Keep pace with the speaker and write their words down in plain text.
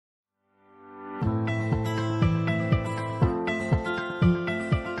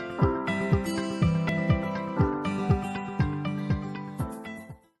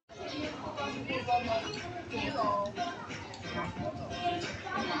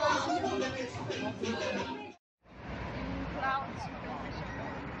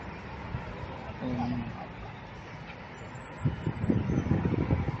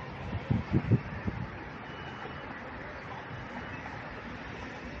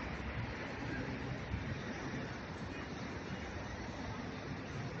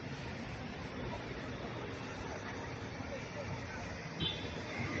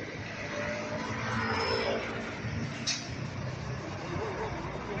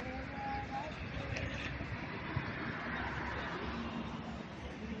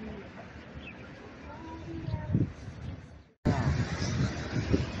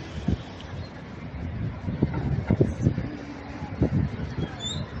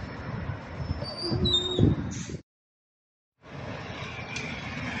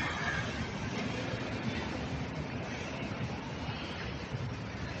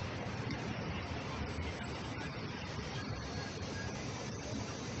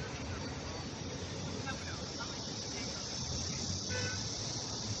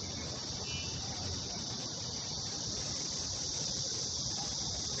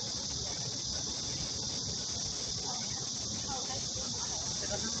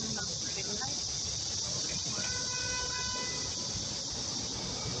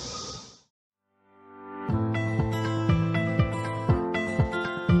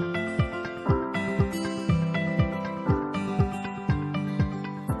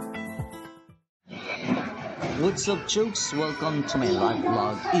What's up, jokes? Welcome to my live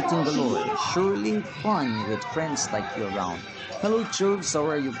vlog, Eating Galore. Surely fun with friends like you around. Hello, jokes. How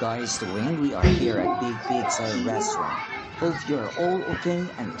are you guys doing? We are here at Big Pizza Restaurant. Hope you're all okay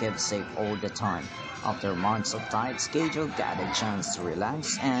and keep safe all the time. After months of tight schedule, got a chance to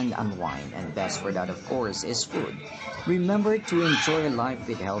relax and unwind, and best for that, of course, is food. Remember to enjoy life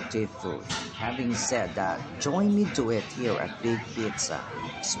with healthy food. Having said that, join me to it here at Big Pizza,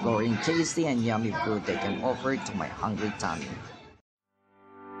 exploring tasty and yummy food they can offer to my hungry tummy.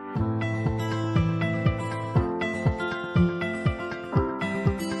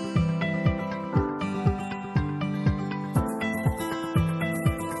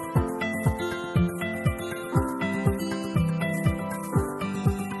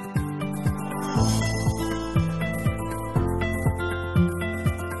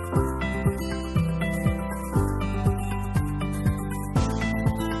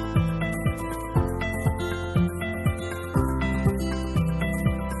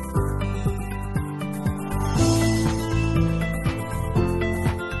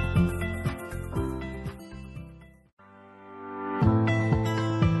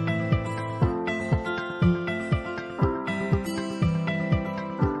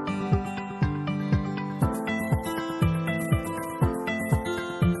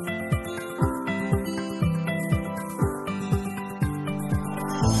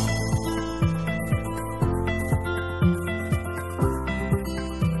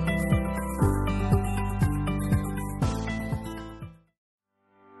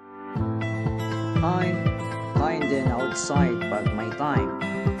 Hi, kinda outside but my time.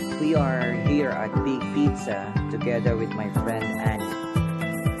 We are here at Big Pizza together with my friend Annie.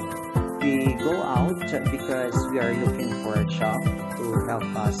 We go out because we are looking for a shop to help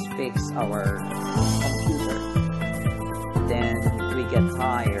us fix our computer. Then we get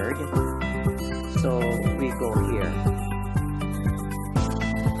tired, so we go here.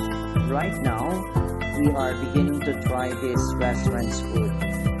 Right now, we are beginning to try this restaurant's food.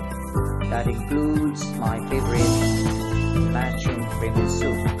 That includes my favorite mushroom creamy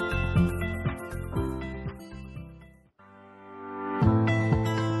soup.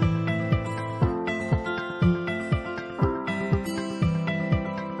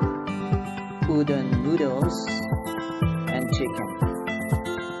 Udon noodles and chicken.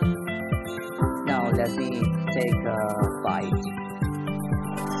 Now let me take a bite.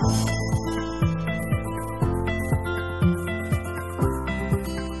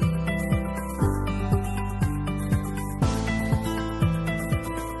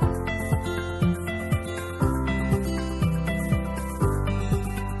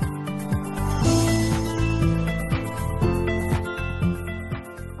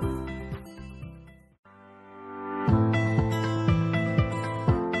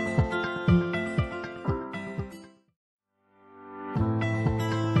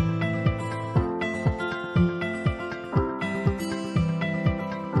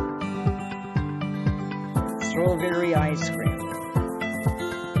 Strawberry ice cream.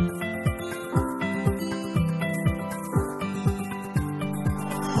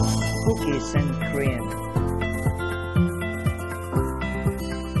 Cookies and cream.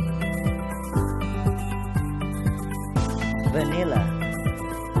 Vanilla.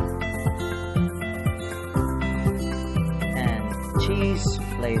 And cheese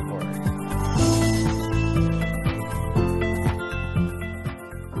flavor.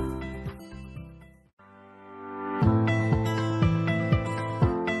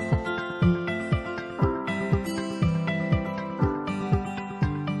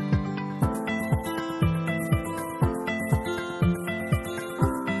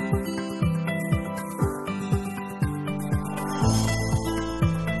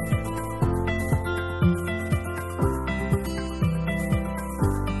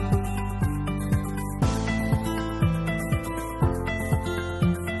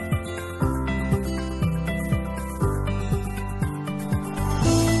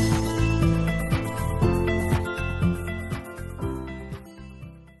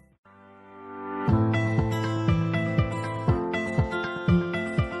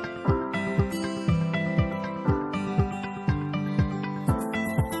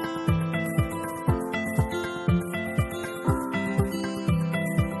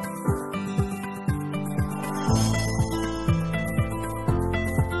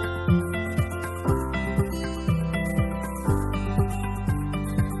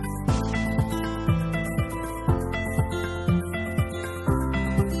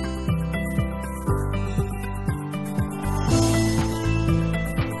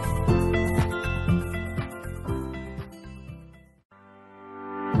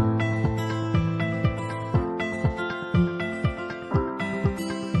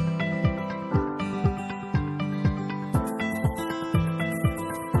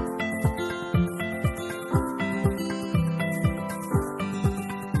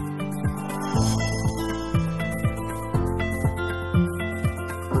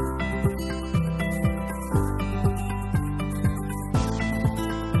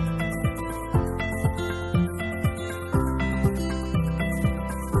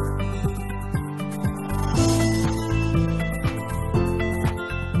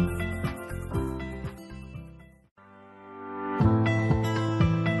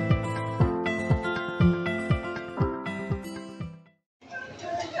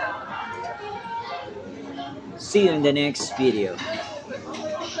 See you in the next video.